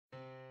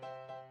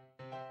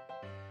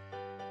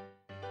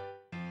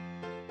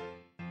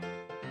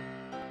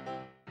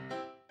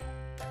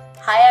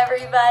Hi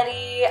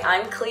everybody,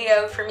 I'm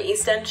Cleo from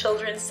East End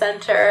Children's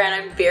Center and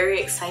I'm very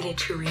excited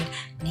to read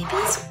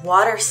Nibi's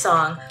water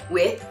song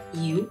with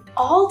you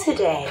all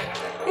today.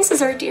 This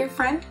is our dear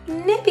friend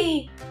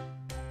Nibi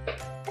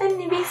and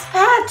Nibi's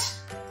pet.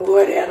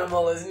 What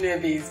animal is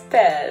Nibi's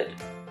pet?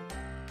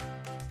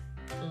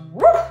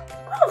 Woof,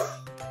 woof.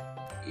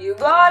 You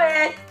got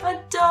it, a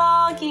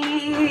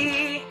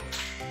doggy.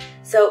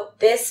 So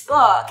this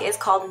book is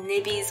called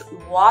Nibi's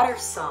Water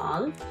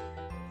Song.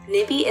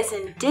 Nibi is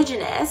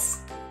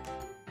Indigenous.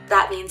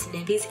 That means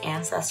Nibi's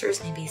ancestors,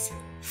 Nibi's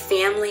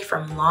family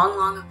from long,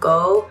 long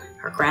ago,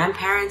 her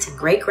grandparents and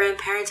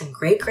great-grandparents and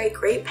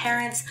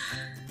great-great-great-parents,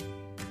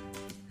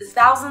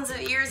 thousands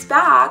of years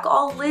back,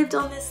 all lived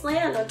on this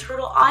land, on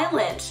Turtle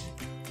Island.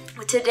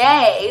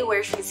 Today,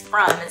 where she's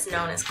from is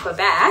known as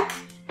Quebec.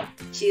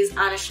 She's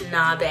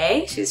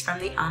Anishinaabe. She's from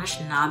the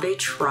Anishinaabe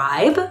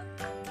tribe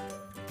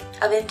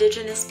of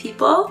Indigenous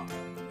people.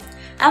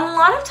 And a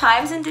lot of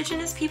times,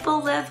 Indigenous people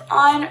live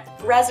on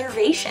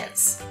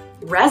reservations,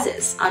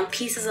 reses, on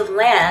pieces of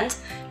land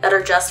that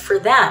are just for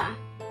them,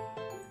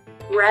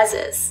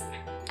 reses.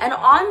 And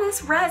on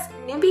this res,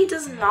 Nibi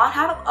does not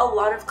have a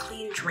lot of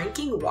clean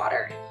drinking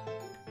water.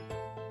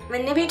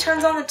 When Nibi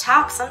turns on the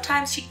tap,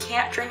 sometimes she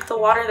can't drink the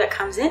water that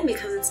comes in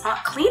because it's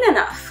not clean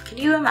enough. Can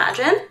you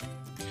imagine?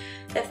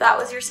 If that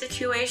was your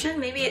situation,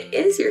 maybe it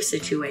is your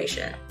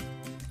situation.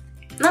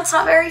 And that's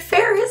not very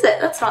fair, is it?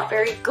 That's not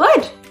very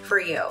good for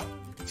you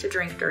to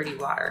drink dirty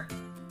water.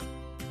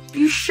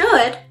 You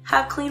should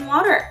have clean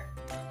water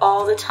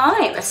all the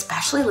time,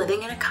 especially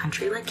living in a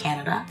country like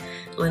Canada,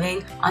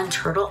 living on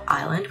Turtle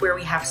Island where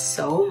we have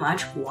so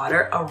much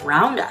water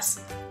around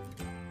us.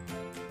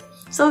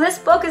 So this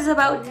book is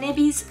about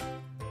Nibi's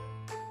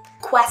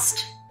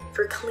quest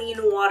for clean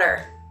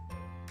water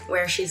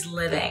where she's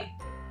living.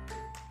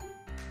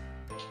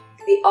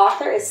 The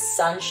author is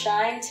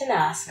Sunshine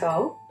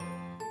Tenasco.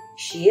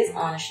 She is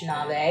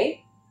Anishinaabe.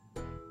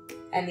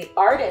 And the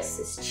artist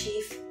is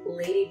Chief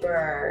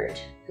Ladybird,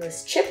 who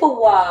is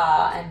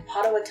Chippewa and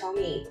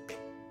Potawatomi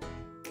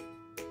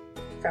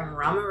from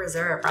Rama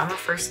Reserve, Rama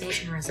First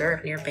Nation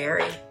Reserve near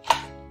Barrie.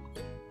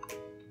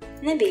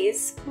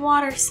 Nibi's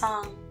Water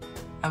Song.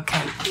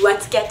 Okay,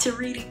 let's get to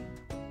reading.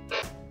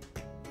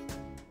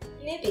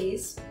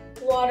 Nibi's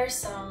Water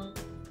Song.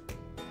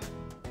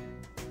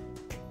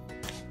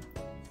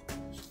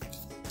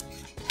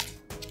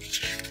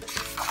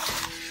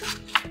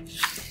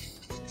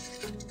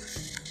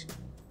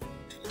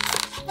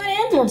 What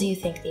animal do you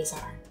think these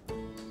are?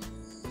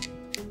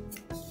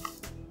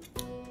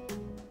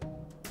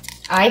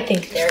 I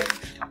think they're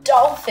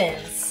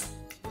dolphins.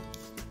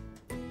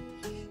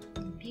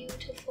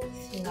 Beautiful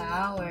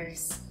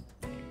flowers.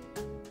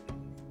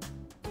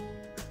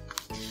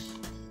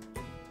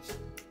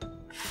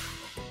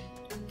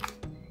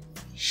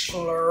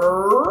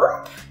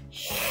 Slurp.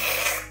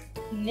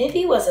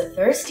 Nibi was a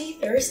thirsty,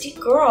 thirsty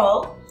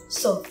girl,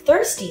 so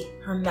thirsty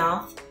her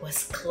mouth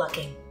was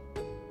clucking.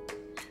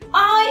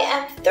 I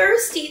am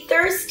thirsty,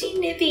 thirsty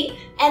Nibi,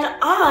 and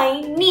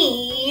I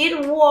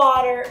need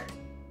water.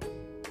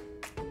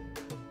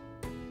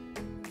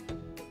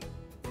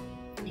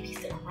 Nibi's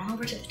gonna run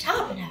over to the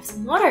tap and have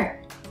some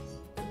water.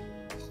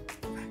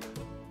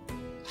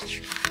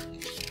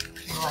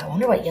 Oh, I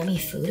wonder what yummy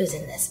food is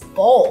in this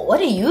bowl. What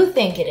do you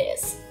think it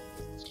is?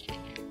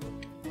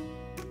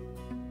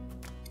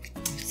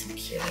 I'm so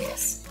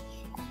curious.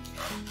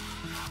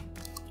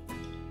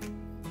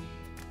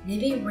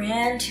 Nibi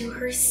ran to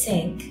her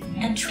sink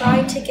and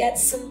tried to get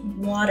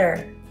some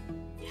water.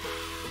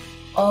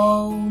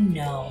 Oh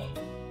no,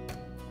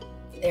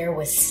 there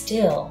was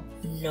still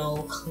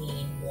no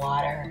clean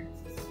water.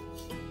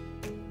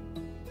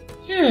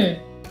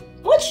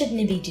 What should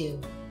Nibi do?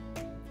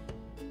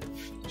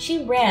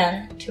 She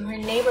ran to her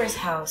neighbor's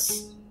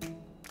house.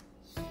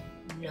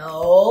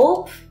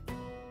 Nope,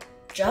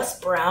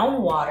 just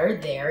brown water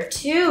there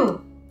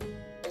too.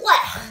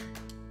 Blech!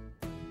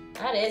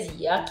 That is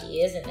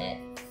yucky, isn't it?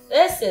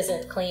 This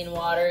isn't clean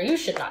water. You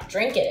should not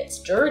drink it. It's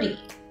dirty.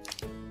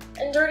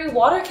 And dirty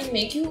water can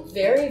make you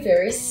very,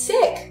 very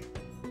sick.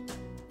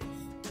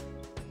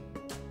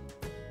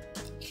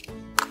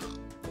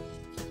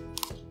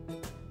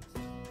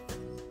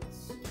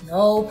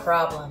 No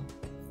problem.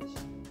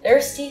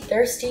 Thirsty,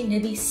 thirsty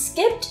Nibi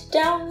skipped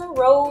down the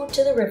road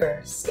to the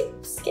river.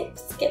 Skip, skip,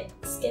 skip,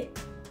 skip.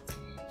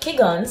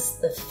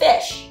 Kiggons, the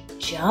fish,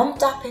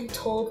 jumped up and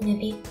told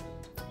Nibi,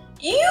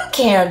 "You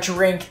can't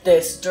drink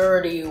this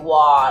dirty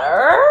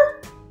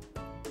water."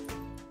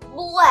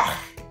 Blech!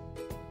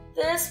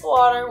 This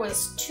water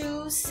was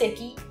too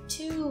sicky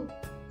too.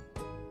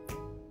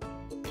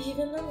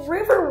 Even the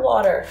river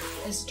water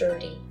is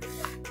dirty.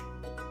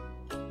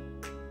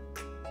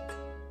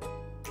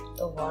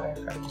 The water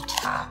from the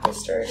tap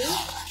is dirty.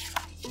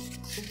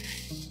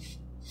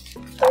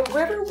 The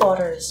river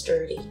water is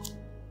dirty.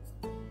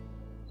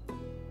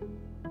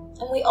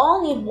 And we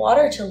all need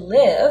water to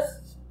live.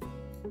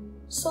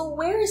 So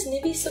where is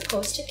Nibi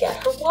supposed to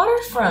get her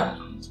water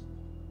from?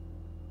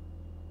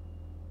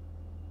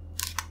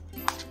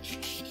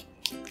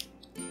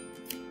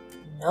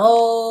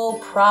 No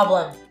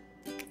problem.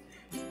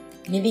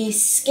 Nibi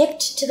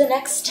skipped to the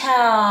next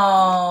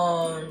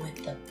town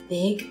with the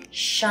big,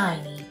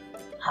 shiny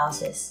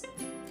houses.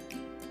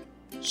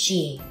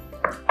 She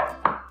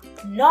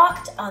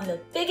knocked on the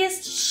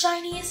biggest,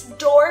 shiniest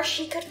door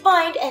she could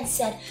find and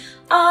said,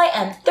 "I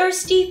am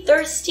thirsty,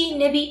 thirsty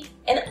Nibi,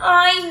 and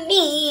I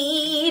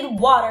need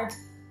water.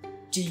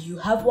 Do you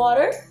have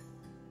water?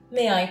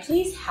 May I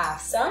please have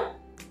some?"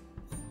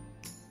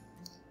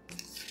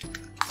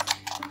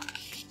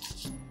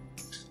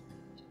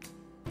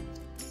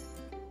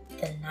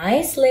 The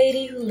nice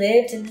lady who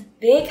lived in the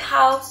big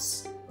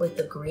house with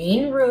the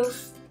green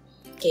roof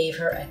gave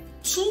her a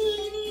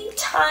teeny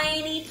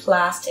tiny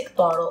plastic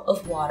bottle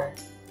of water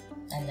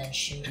and then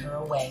shooed her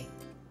away.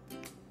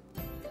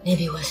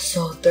 Nibi was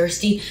so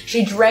thirsty,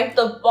 she drank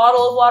the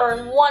bottle of water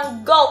in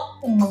one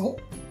gulp.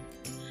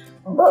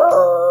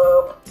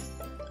 Burp.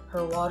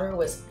 Her water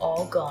was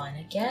all gone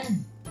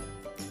again.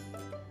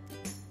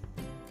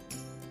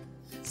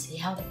 See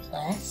how the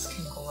plants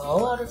can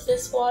grow out of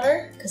this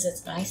water because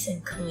it's nice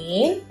and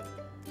clean?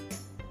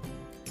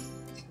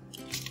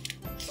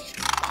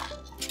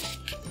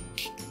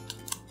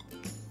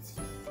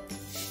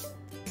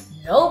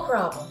 No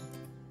problem.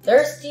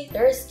 Thirsty,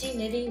 thirsty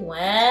Nibi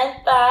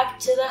went back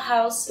to the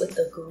house with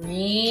the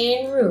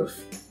green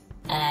roof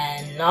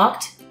and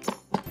knocked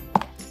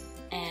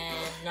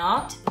and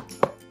knocked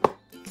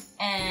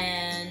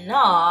and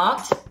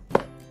knocked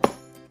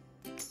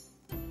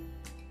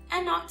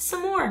and knocked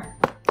some more.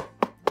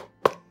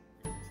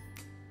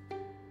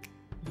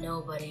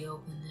 Nobody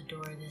opened the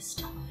door this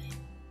time.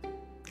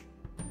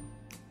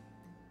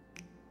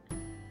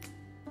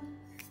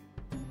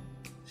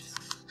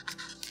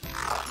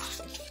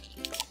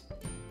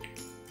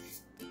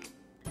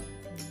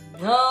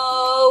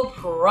 No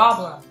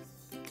problem.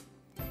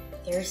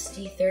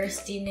 Thirsty,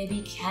 thirsty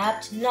Nibi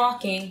kept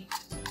knocking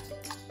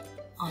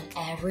on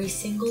every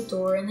single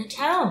door in the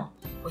town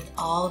with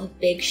all the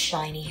big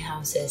shiny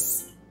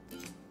houses.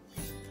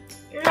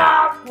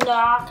 Knock,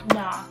 knock,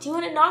 knock. Do you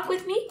want to knock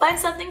with me? Find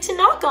something to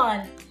knock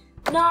on.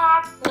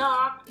 Knock,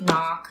 knock,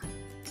 knock.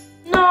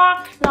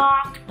 Knock,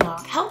 knock,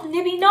 knock. Help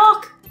Nibi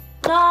knock.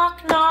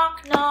 Knock,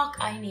 knock, knock.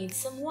 I need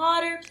some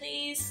water,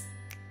 please.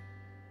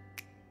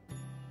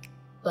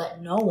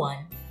 But no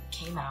one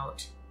came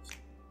out.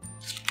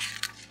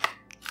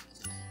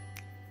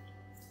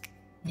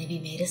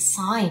 Nibi made a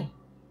sign.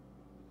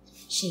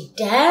 She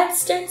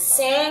danced and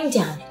sang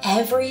down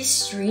every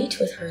street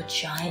with her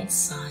giant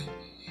sign.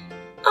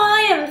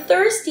 "I am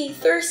thirsty,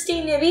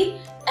 thirsty Nibi,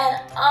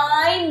 and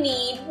I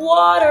need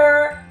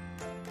water."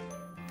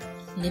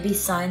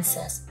 Nibi's sign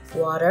says,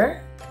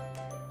 water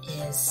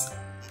is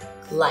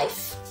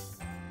life.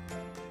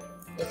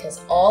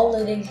 Because all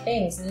living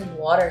things need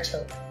water to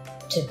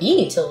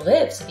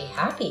live, to be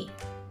happy.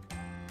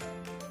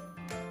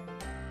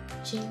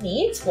 She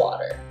needs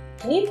water.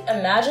 Can you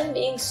imagine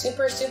being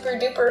super, super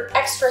duper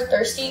extra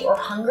thirsty or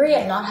hungry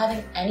and not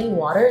having any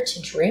water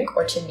to drink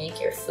or to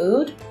make your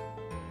food?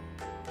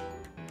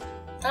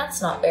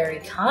 That's not very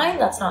kind.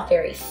 That's not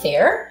very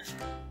fair.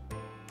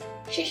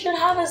 She should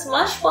have as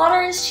much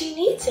water as she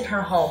needs in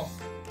her home.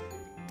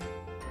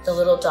 The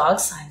little dog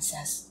sign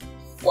says,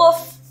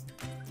 woof.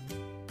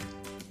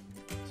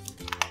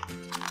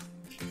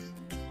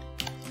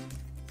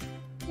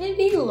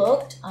 Nibi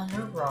looked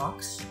under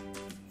rocks.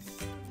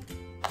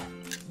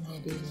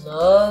 Nibi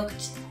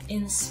looked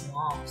in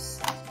swamps.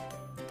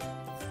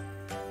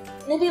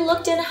 Nibi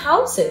looked in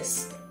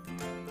houses.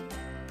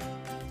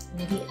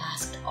 Nibi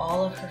asked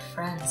all of her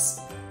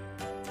friends.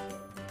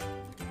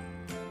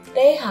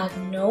 They had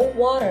no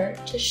water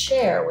to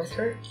share with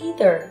her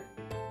either.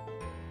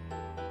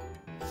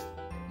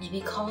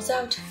 Nibi calls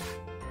out,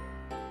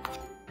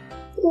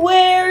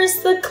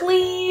 "Where's the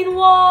clean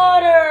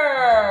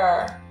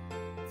water?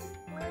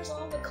 Where's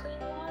all the clean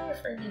water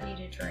for Nibi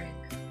to drink?"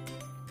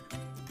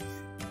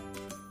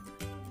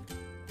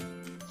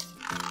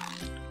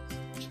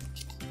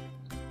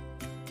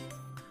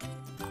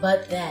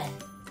 But then,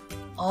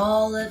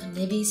 all of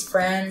Nibi's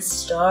friends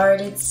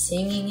started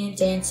singing and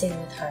dancing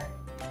with her.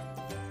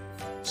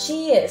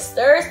 She is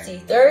thirsty,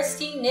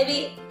 thirsty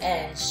Nibi,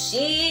 and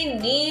she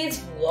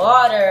needs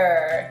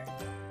water.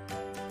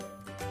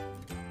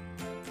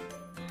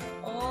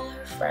 All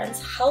her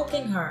friends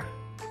helping her.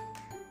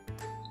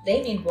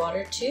 They need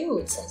water too.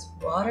 It says,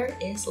 water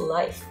is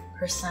life.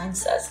 Her sign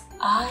says,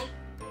 I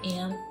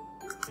am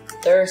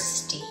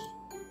thirsty.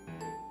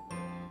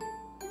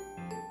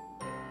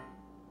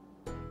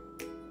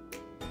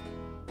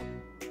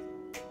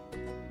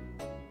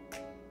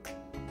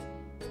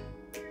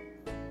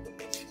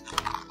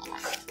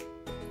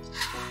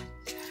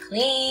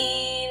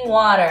 Clean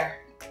water.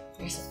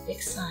 There's a big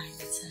sign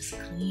that says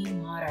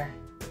clean water.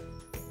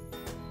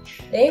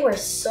 They were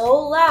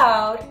so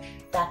loud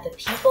that the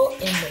people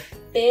in the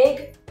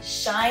big,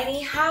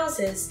 shiny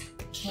houses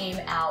came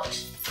out.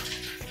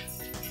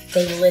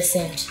 They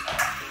listened,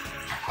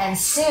 and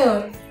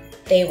soon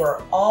they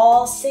were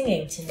all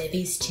singing to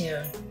Nibi's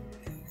tune.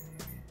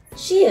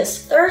 She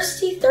is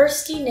thirsty,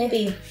 thirsty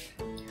Nibi,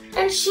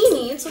 and she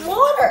needs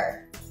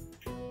water.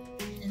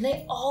 and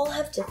they all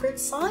have different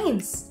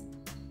signs.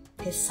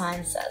 His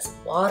sign says,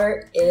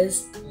 water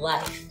is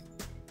life.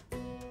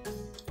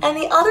 And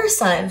the other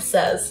sign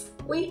says,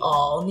 we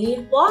all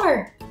need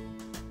water.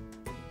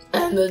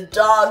 And the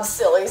dog's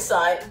silly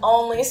sign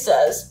only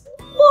says,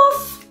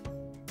 woof.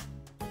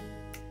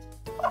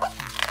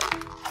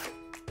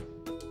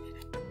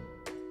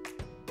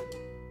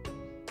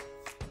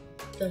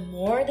 The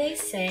more they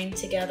sang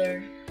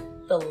together,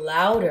 the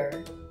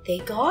louder they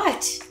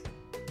got.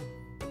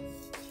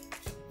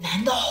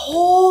 Then the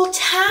whole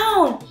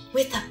town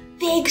with the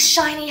big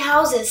shiny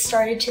houses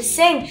started to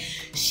sing.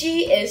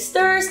 She is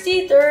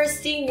thirsty,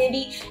 thirsty,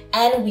 Nibi,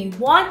 and we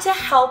want to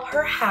help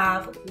her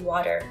have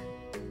water.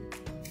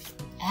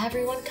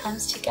 Everyone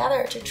comes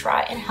together to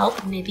try and help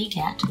Nibi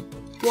get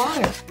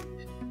water.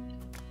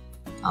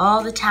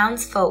 All the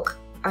townsfolk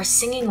are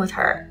singing with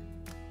her.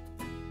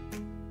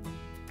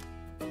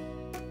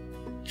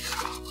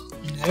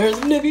 There's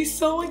Nibi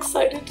so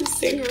excited to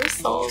sing her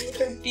song with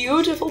her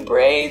beautiful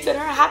braids, and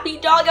her happy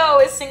doggo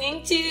is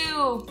singing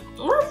too.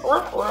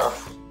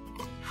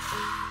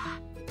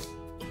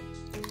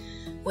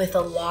 With a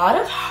lot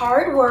of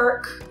hard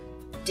work,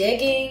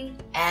 digging,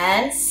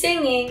 and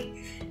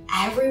singing,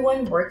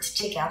 everyone worked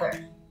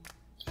together.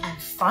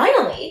 And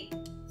finally,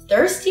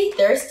 thirsty,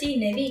 thirsty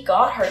Nibi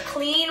got her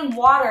clean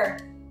water,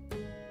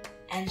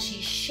 and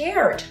she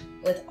shared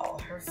with all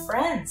her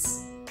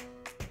friends.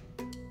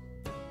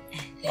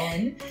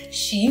 Then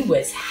she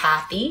was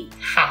happy,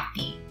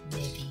 happy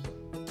Nibi.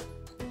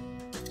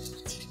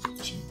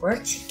 She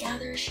worked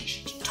together.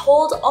 She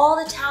told all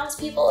the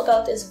townspeople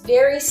about this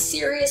very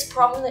serious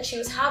problem that she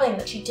was having,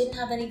 that she didn't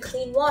have any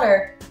clean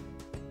water.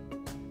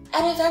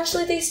 And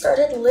eventually they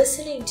started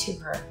listening to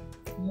her.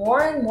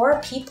 More and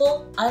more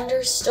people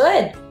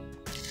understood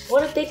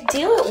what a big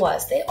deal it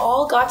was. They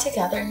all got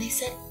together and they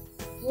said,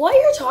 what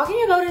you're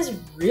talking about is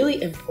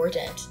really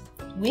important.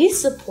 We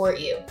support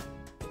you.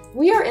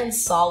 We are in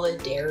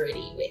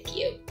solidarity with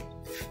you.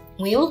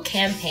 We will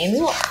campaign, we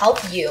will help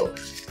you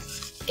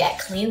get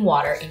clean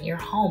water in your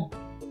home.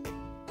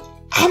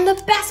 And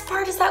the best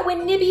part is that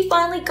when Nibi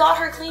finally got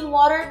her clean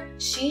water,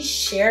 she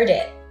shared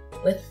it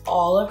with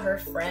all of her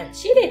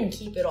friends. She didn't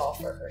keep it all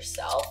for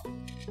herself.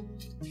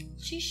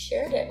 She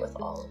shared it with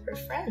all of her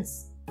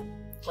friends,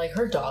 like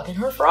her dog and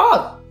her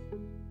frog,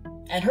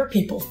 and her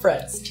people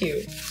friends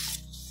too.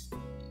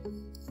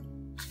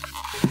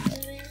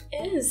 And there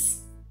it is.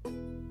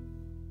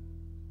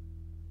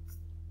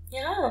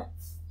 Yeah,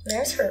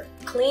 there's her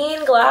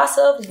clean glass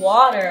of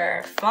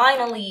water,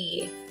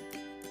 finally.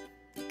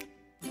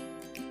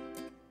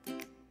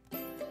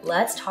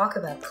 Let's talk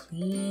about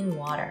clean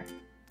water.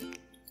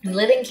 We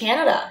live in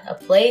Canada, a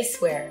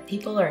place where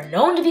people are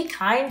known to be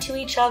kind to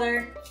each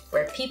other,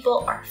 where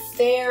people are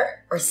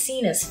fair or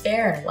seen as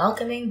fair and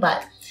welcoming,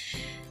 but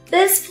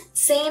this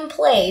same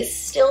place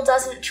still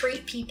doesn't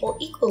treat people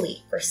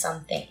equally for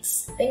some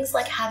things. Things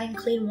like having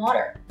clean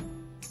water.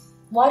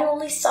 Why do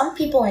only some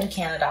people in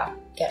Canada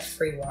get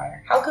free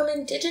water? How come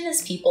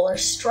Indigenous people are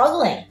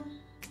struggling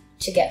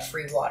to get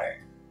free water?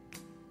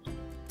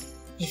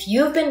 If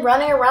you've been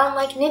running around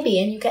like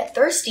Nibi and you get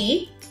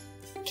thirsty,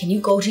 can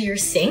you go to your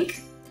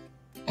sink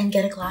and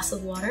get a glass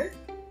of water?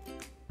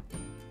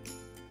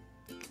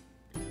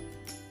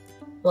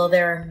 Well,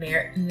 there are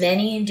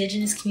many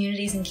Indigenous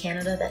communities in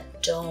Canada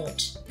that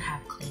don't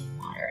have clean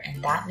water,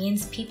 and that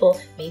means people,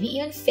 maybe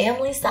even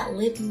families that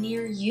live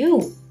near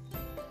you,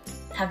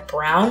 have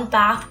brown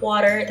bath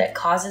water that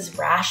causes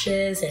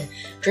rashes and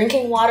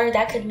drinking water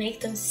that could make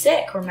them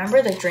sick.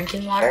 Remember the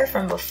drinking water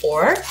from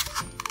before?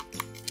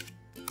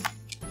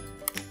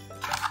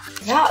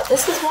 Yeah,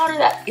 this is water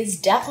that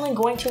is definitely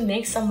going to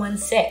make someone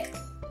sick.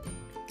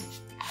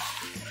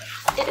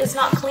 It is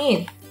not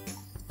clean.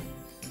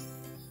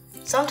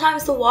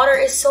 Sometimes the water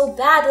is so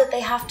bad that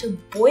they have to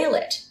boil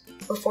it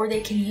before they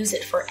can use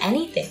it for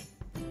anything.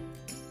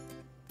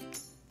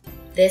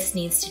 This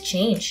needs to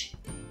change.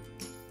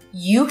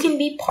 You can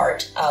be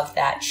part of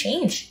that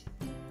change.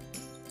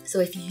 So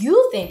if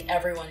you think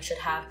everyone should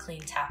have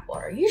clean tap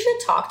water, you should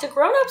talk to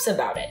grown-ups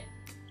about it.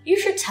 You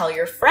should tell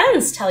your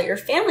friends, tell your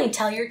family,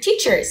 tell your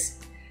teachers.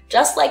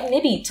 Just like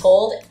Nibi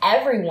told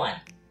everyone.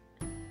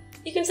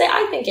 You can say,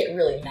 I think it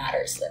really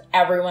matters that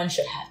everyone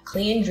should have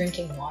clean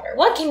drinking water.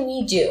 What can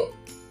we do?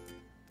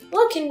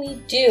 What can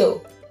we do?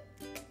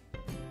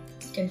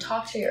 You can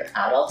talk to your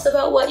adults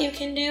about what you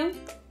can do.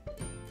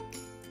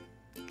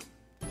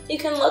 You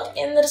can look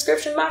in the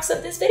description box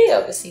of this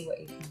video to see what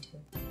you can do.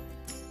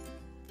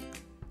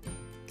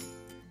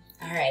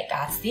 Alright,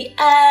 that's the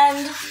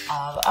end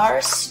of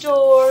our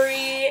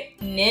story.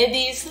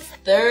 Nibi's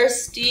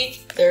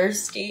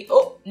thirsty,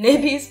 oh,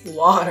 Nibi's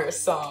water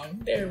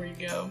song. There we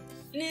go.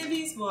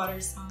 Nibi's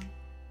water song.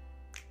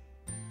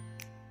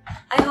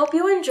 I hope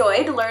you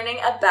enjoyed learning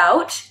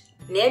about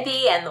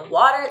Nibi and the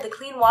water, the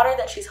clean water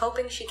that she's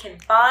hoping she can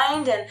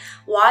find, and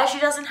why she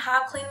doesn't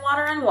have clean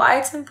water and why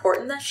it's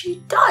important that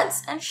she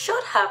does and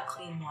should have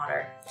clean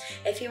water.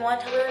 If you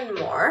want to learn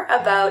more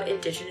about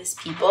Indigenous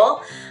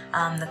people,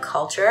 the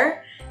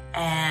culture,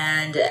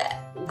 and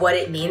what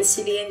it means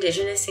to be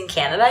Indigenous in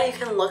Canada, you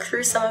can look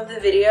through some of the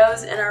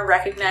videos in our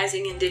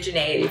Recognizing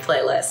Indigeneity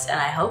playlist, and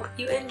I hope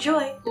you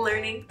enjoy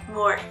learning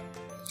more.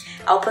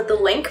 I'll put the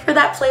link for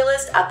that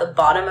playlist at the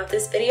bottom of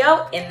this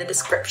video in the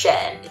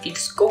description. If you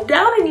just go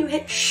down and you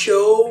hit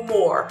show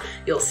more,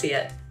 you'll see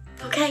it.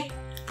 Okay,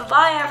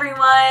 bye-bye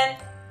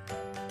everyone.